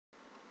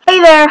Hey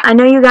there! I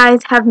know you guys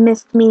have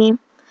missed me,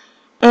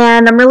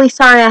 and I'm really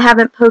sorry I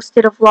haven't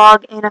posted a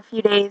vlog in a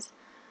few days,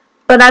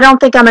 but I don't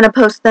think I'm going to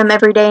post them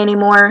every day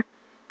anymore,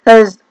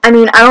 because, I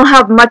don't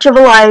have much of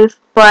a life,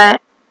 but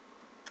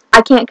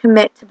I can't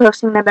commit to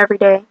posting them every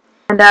day,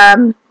 and,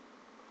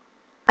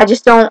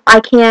 I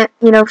can't,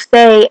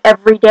 say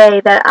every day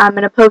that I'm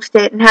going to post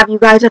it and have you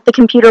guys at the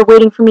computer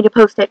waiting for me to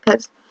post it,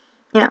 because,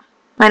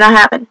 might not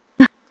happen.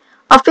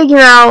 I'll figure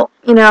out,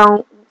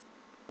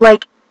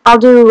 I'll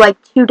do,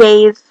 2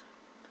 days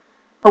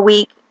a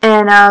week,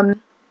 and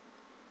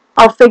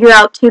I'll figure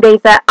out 2 days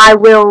that I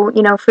will,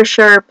 for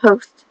sure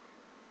post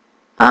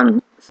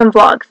some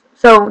vlogs.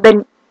 So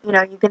then,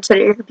 you can sit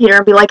at your computer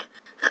and be like,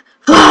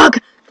 vlog!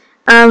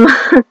 Um,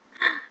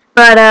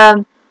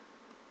 but,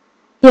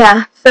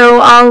 yeah, so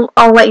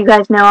I'll let you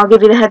guys know. I'll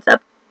give you the heads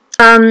up.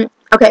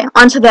 Okay,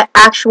 on to the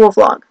actual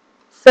vlog.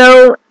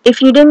 So, if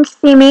you didn't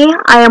see me,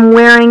 I am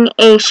wearing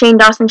a Shane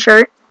Dawson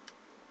shirt.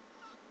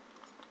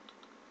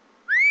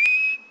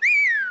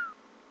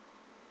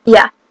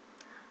 Yeah.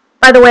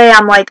 By the way,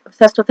 I'm,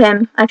 obsessed with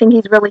him. I think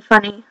he's really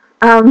funny.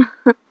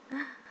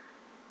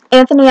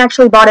 Anthony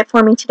actually bought it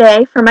for me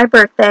today for my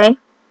birthday.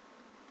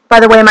 By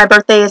the way, my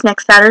birthday is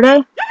next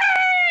Saturday.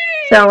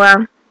 So,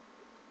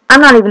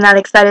 I'm not even that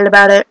excited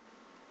about it,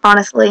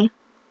 honestly.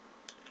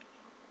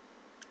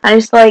 I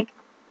just, I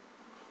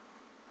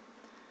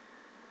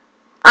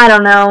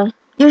don't know.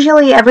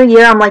 Usually every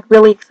year I'm,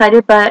 really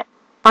excited, but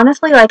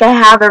honestly, I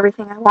have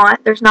everything I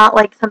want. There's not,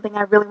 something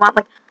I really want.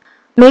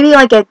 Maybe,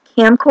 a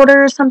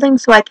camcorder or something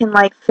so I can,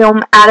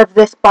 film out of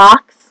this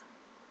box.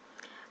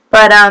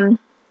 But, I'm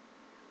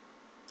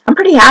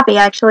pretty happy,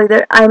 actually.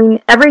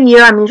 Every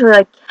year I'm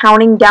usually,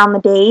 counting down the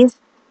days.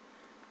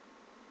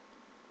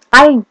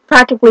 I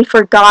practically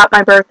forgot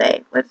my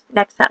birthday was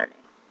next Saturday.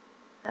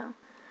 So,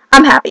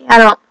 I'm happy.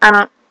 I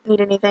don't need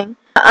anything.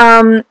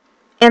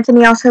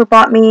 Anthony also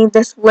bought me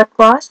this lip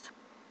gloss.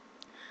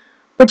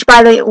 Which,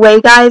 by the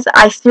way, guys,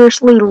 I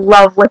seriously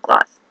love lip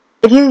gloss.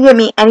 If you could give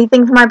me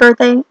anything for my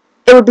birthday,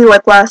 it would be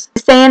lip gloss.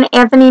 Saying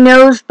Anthony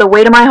knows the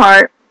way to my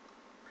heart.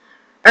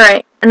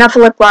 Alright, enough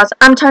of lip gloss.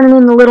 I'm turning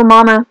into little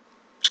mama.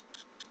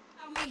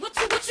 What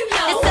you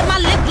know? Except my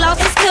lip gloss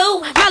is cool.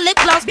 My lip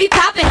gloss be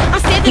popping. I'm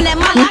standing at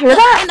my locker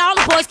and all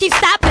the boys keep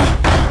stopping.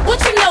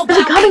 What you know about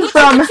me? Coming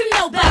from? What you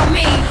know about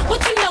me?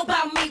 What you know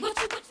about me? What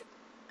you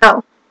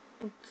Oh,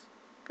 it's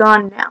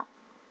gone now.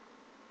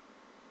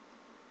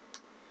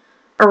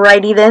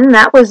 Alrighty then,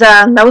 that was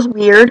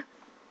weird.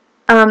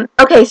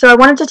 Okay, so I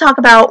wanted to talk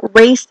about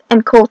race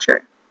and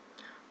culture.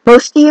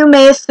 Most of you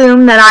may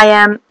assume that I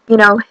am,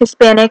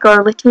 Hispanic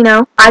or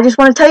Latino. I just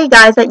want to tell you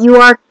guys that you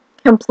are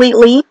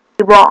completely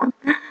wrong.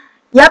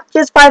 Yep,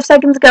 just 5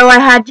 seconds ago I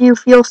had you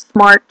feel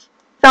smart.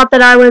 Thought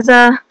that I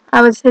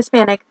was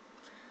Hispanic.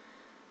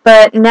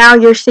 But now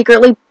you're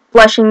secretly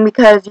blushing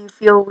because you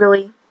feel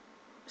really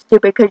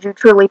stupid because you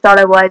truly thought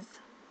I was,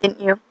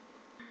 didn't you?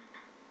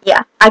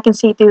 Yeah, I can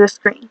see through the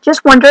screen.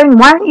 Just wondering,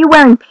 why aren't you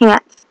wearing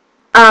pants?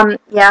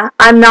 Yeah,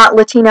 I'm not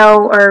Latino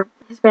or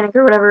Hispanic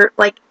or whatever,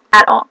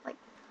 at all.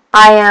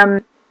 I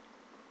am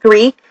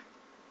Greek,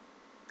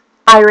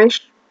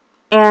 Irish,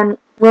 and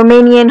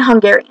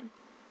Romanian-Hungarian.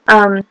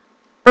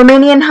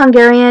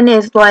 Romanian-Hungarian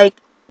is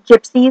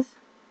gypsies.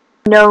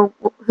 You know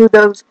who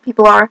those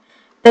people are.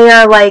 They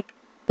are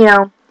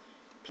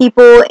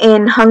people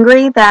in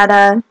Hungary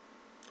that,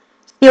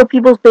 steal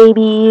people's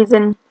babies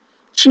and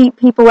cheat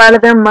people out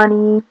of their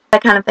money,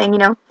 that kind of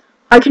thing,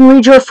 I can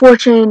read your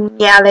fortune.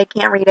 Yeah, they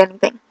can't read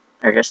anything.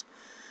 They're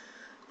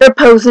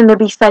posing to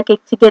be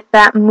psychic to get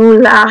that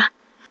moolah.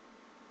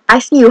 I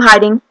see you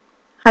hiding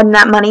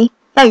that money.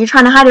 Yeah, you're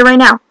trying to hide it right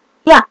now.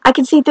 Yeah, I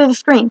can see through the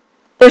screen.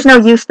 There's no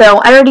use, though.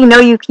 I already know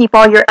you keep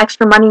all your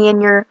extra money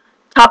in your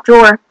top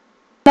drawer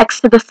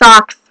next to the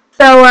socks.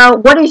 So,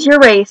 what is your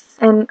race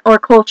or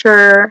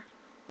culture?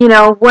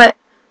 What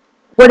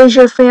is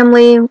your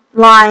family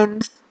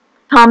lines?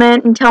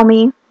 Comment and tell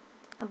me.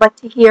 I'd like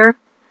to hear.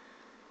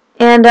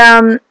 And,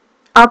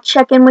 I'll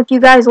check in with you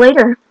guys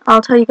later.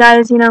 I'll tell you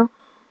guys,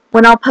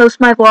 when I'll post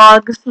my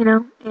vlogs,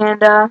 and,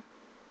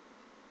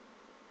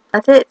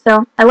 that's it.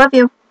 So, I love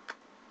you.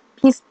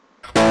 Peace.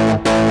 I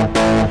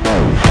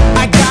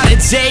got a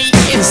date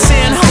in